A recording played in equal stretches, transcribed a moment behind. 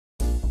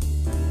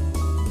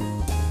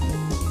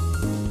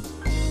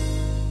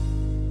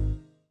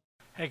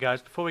Hey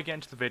guys, before we get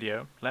into the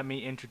video, let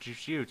me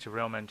introduce you to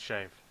Real Men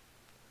Shave.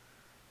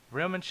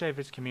 Real Men Shave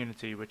is a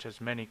community which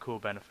has many cool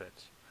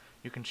benefits.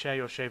 You can share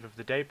your shave of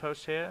the day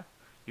post here,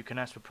 you can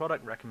ask for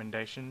product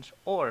recommendations,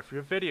 or if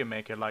you're a video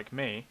maker like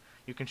me,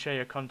 you can share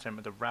your content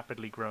with a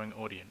rapidly growing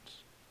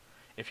audience.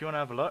 If you want to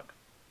have a look,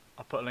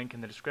 I'll put a link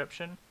in the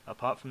description.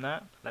 Apart from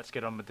that, let's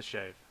get on with the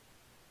shave.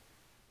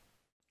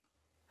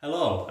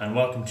 Hello and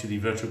welcome to the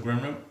Virtual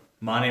Groom Room.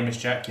 My name is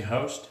Jack, your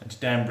host, and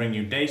today I'm bringing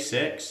you day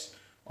 6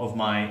 of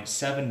my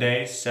 7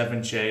 days,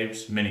 7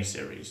 shaves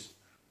mini-series.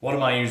 What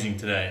am I using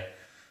today?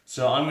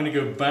 So I'm going to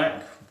go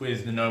back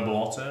with the Noble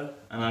Otter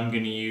and I'm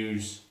going to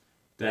use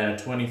their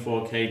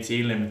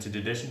 24KT limited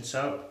edition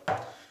soap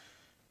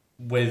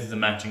with the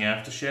matching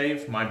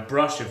aftershave. My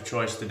brush of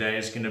choice today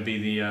is going to be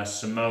the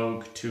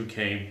Semogue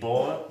 2K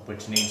Boar,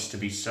 which needs to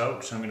be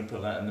soaked, so I'm going to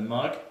put that in the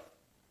mug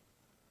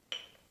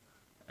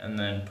and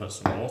then put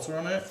some water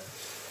on it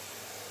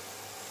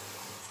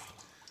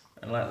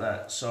and let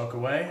that soak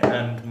away.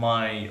 And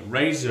my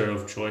razor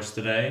of choice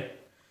today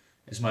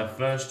is my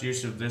first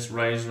use of this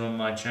razor on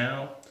my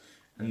channel,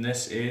 and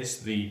this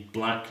is the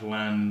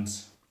Blackland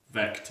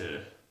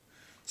Vector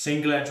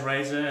single edge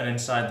razor, and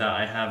inside that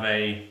I have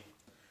a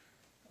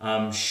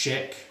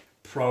Schick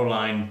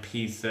Proline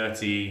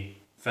P30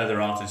 Feather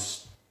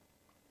Artist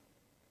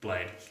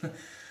blade.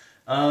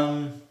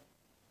 So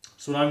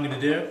what I'm going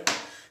to do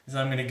is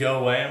I'm going to go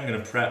away, I'm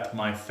going to prep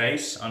my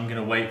face, I'm going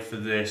to wait for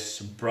this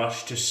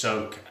brush to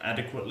soak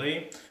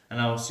adequately, and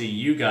I'll see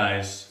you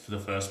guys for the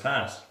first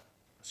pass.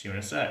 See you in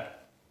a sec.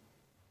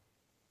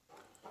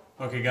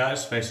 Okay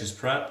guys, face is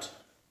prepped,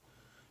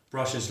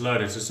 brush is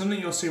loaded. So something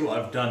you'll see what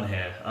I've done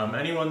here.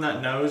 Anyone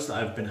that knows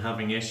that I've been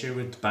having issue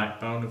with the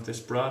backbone of this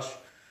brush,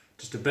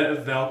 just a bit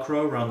of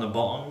Velcro around the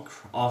bottom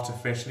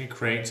artificially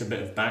creates a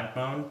bit of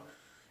backbone.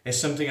 It's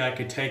something I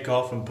could take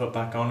off and put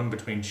back on in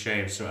between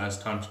shaves so it has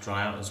time to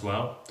dry out as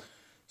well.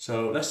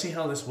 So let's see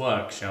how this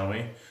works, shall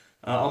we?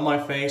 On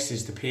my face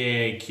is the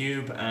PAA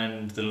cube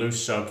and the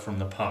loose soap from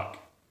the puck.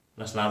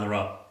 Let's lather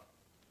up.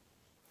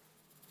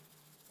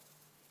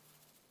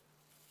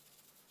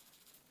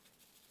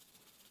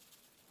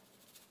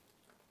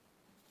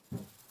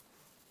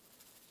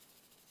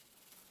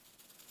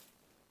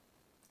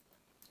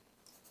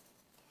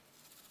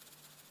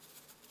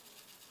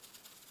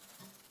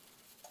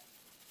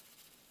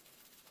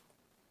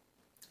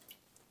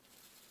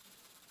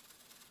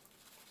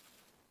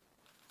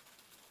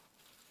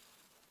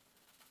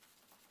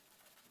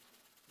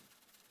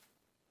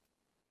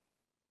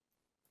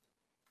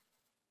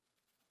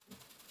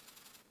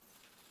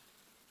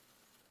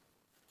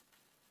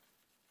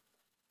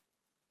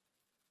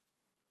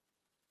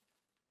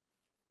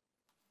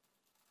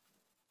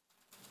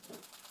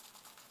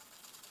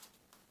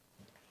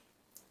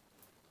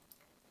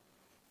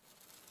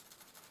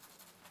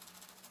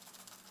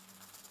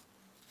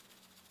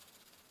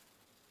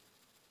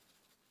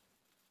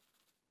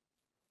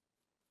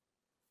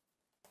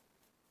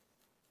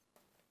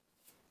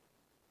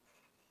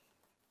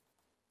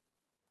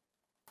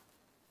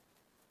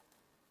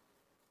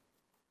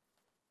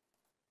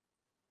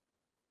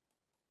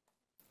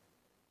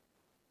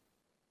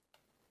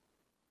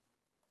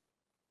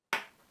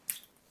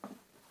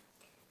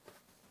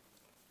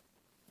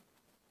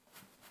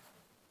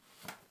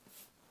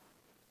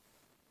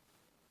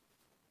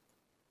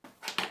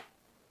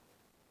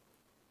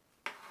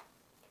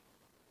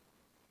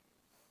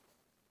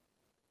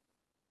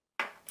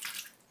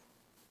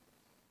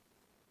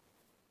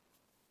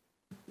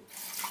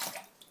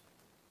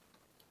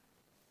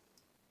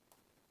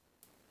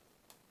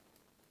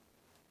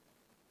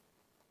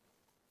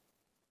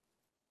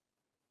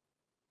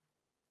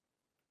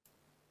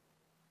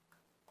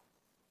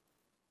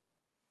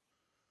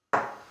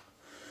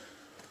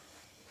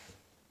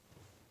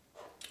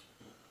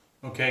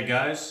 Okay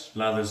guys,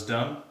 lather's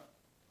done.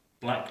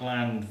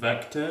 Blackland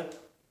Vector.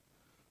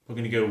 We're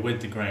going to go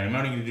with the grain. I'm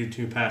only going to do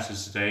 2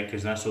 passes today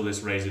because that's all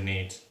this razor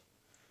needs.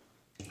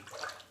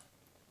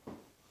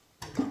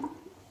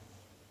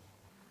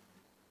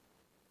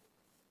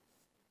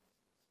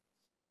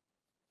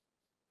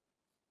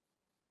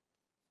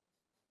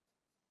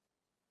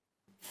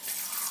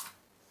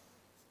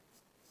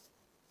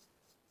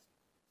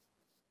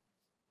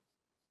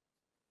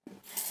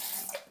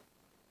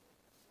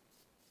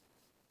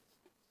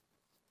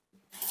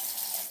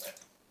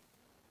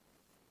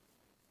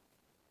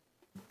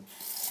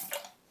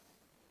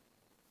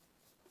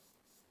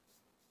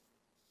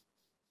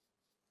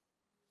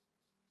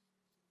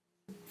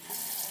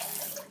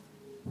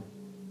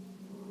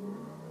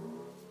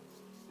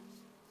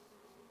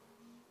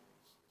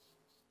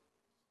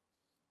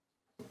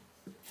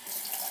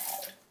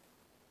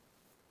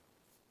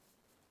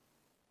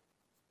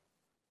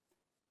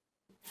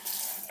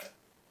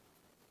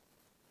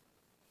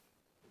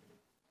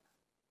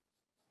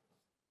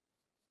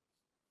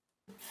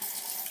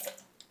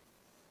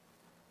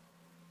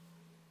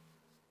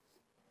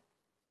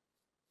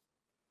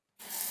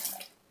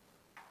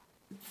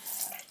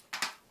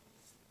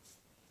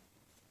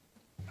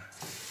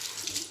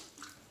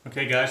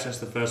 Okay guys, that's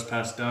the first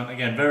pass done.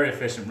 Again, very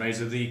efficient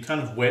razor. The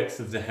kind of width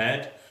of the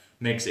head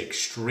makes it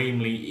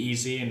extremely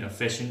easy and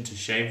efficient to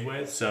shave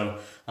with. So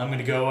I'm going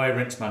to go away,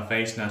 rinse my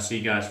face, and I'll see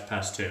you guys for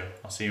pass 2.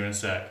 I'll see you in a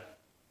sec.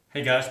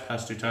 Hey guys,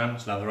 pass 2 time,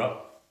 let's lather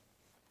up.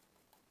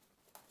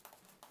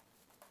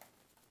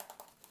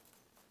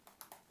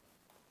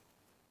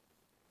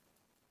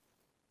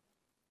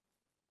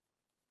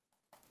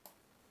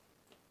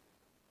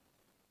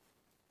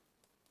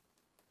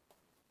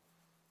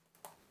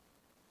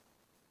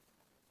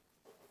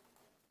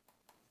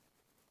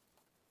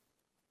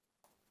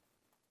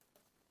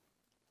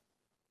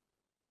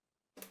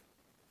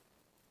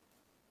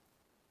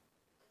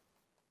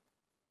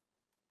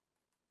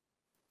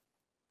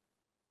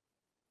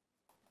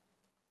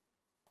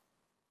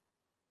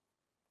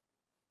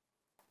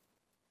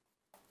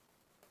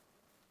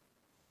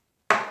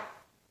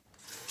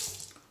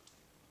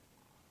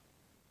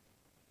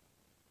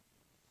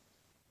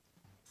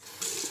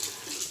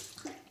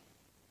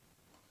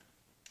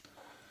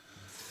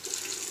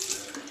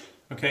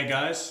 Okay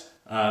guys,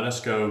 let's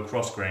go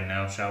cross grain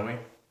now, shall we?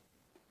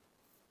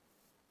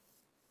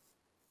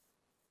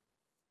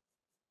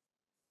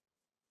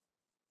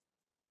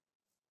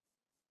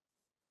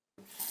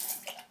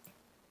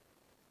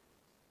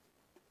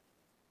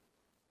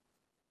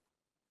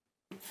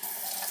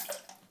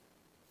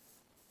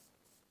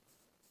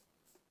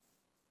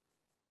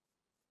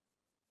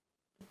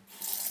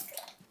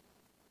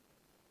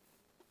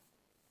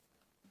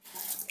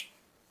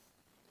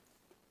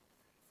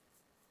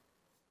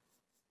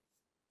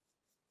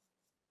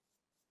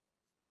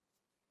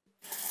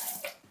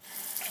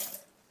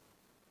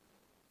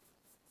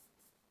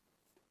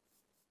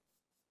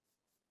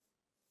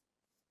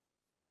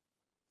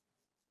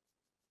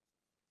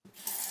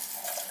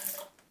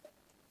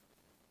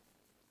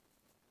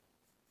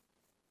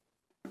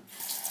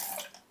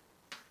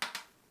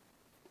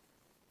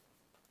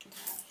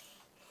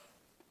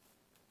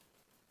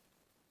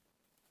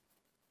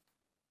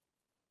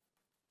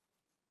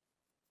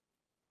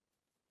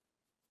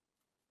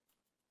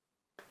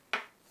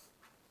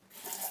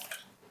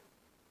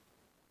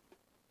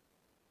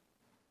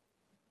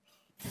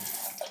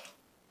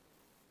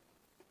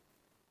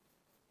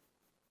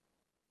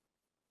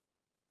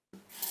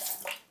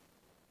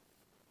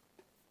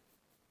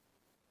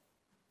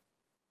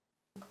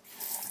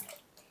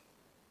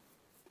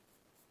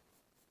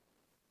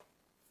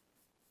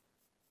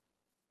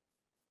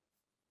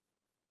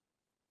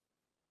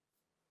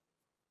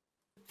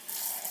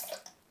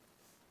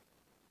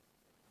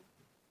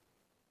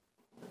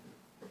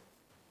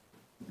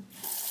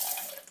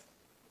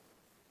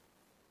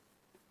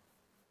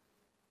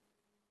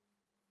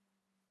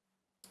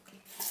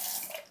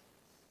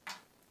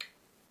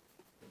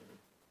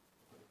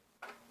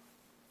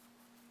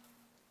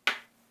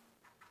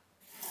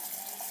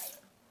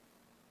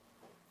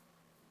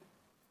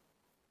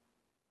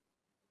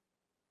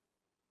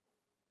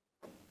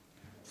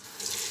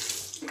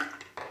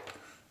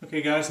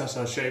 Okay guys, that's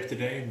our shave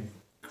today.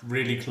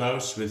 Really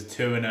close with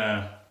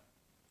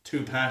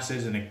two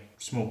passes and a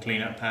small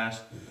cleanup pass.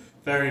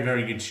 Very,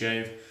 very good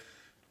shave.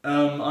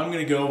 I'm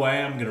gonna go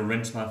away, I'm gonna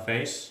rinse my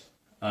face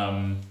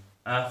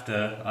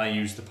after I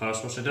use the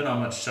post wash. I don't know how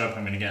much soap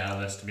I'm gonna get out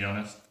of this, to be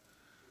honest.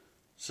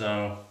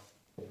 So,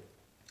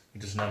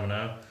 you just never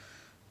know.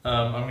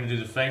 I'm gonna do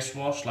the face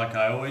wash like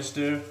I always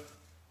do.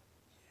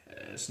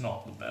 Yeah, it's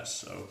not the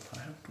best soap, I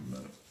have to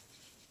admit.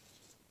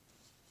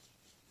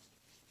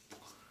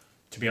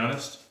 To be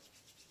honest,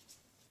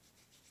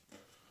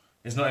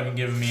 it's not even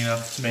giving me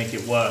enough to make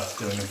it worth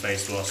doing a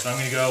face wash. So I'm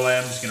going to go away,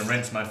 I'm just going to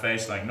rinse my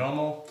face like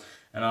normal,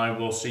 and I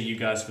will see you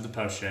guys for the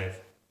post shave.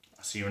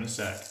 I'll see you in a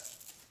sec.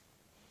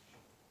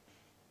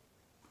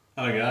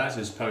 Hello guys,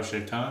 it's post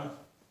shave time.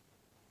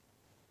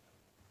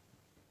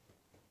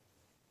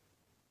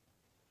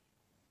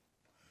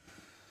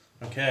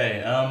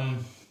 Okay,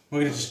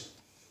 we're going to just,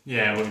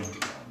 yeah, we're going to do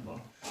that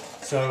one.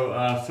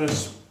 So,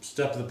 first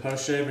step of the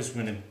post shave is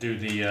we're going to do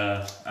the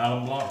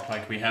alum block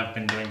like we have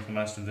been doing for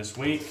most of this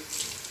week.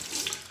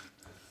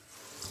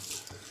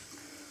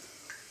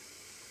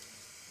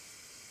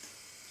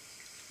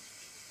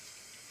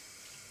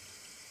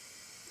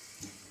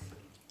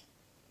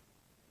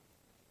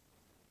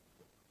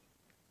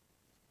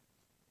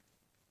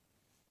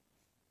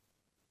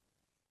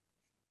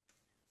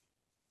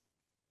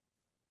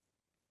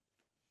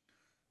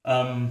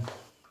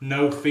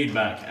 No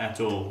feedback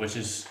at all, which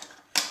is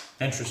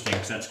interesting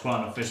because that's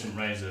quite an efficient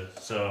razor,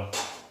 so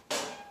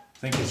I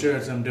think it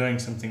shows I'm doing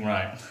something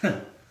right.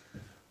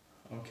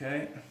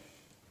 Okay.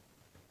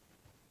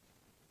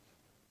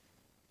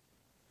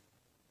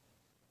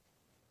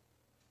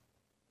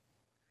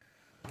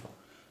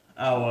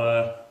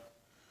 Our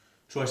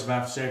choice of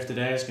aftershave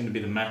today is going to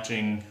be the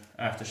matching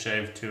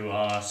aftershave to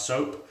our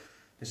soap.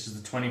 This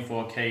is the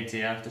 24 KT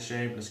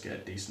aftershave. Let's get a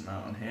decent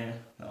amount on here.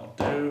 That'll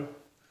do.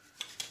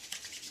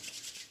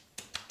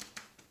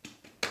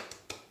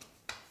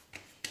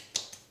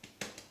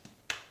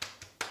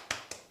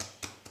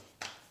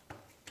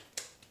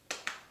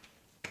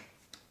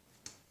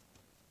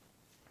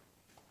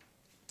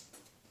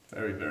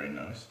 Very, very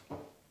nice.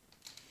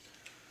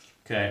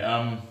 Okay,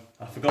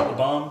 I forgot the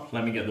balm.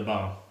 Let me get the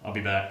balm. I'll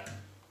be back.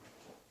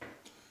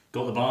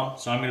 Got the balm,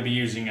 so I'm going to be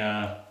using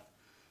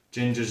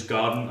Ginger's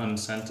Garden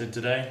Unscented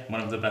today.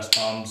 One of the best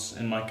balms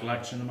in my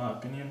collection, in my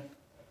opinion.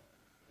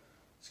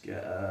 Let's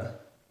get a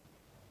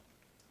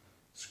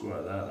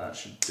squirt that. That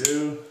should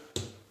do.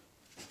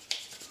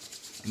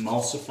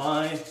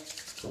 Emulsify.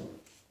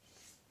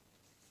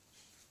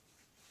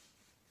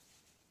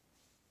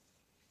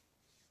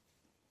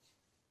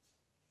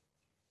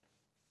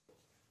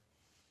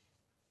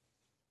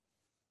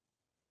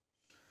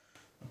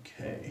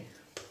 Okay,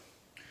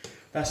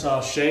 that's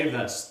our shave.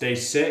 That's day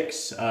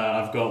 6.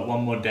 I've got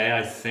one more day,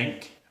 I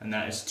think, and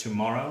that is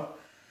tomorrow.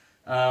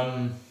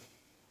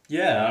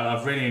 Yeah,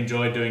 I've really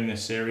enjoyed doing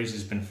this series.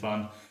 It's been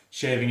fun.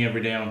 Shaving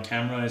every day on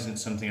camera isn't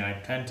something I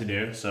tend to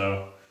do,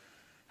 so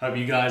hope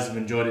you guys have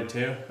enjoyed it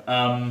too.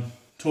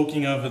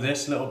 Talking over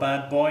this little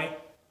bad boy.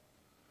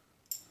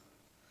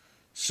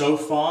 So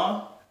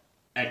far,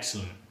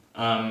 excellent.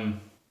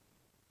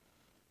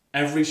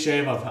 Every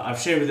shave I've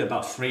shaved with it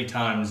about 3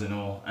 times in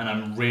all, and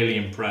I'm really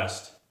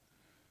impressed.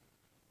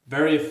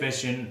 Very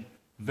efficient,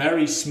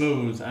 very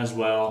smooth as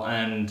well,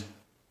 and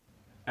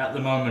at the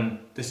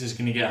moment this is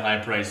going to get high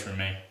praise from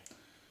me.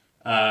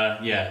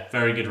 Yeah,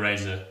 very good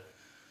razor.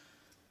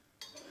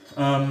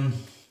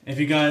 If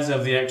you guys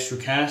have the extra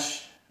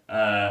cash,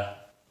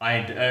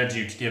 I'd urge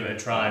you to give it a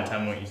try and tell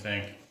me what you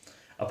think.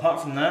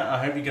 Apart from that,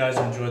 I hope you guys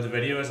enjoyed the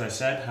video. As I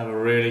said, have a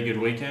really good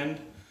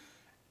weekend.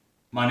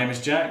 My name is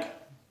Jack,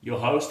 your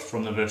host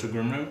from the Virtual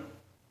Groom Room.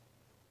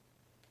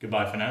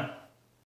 Goodbye for now.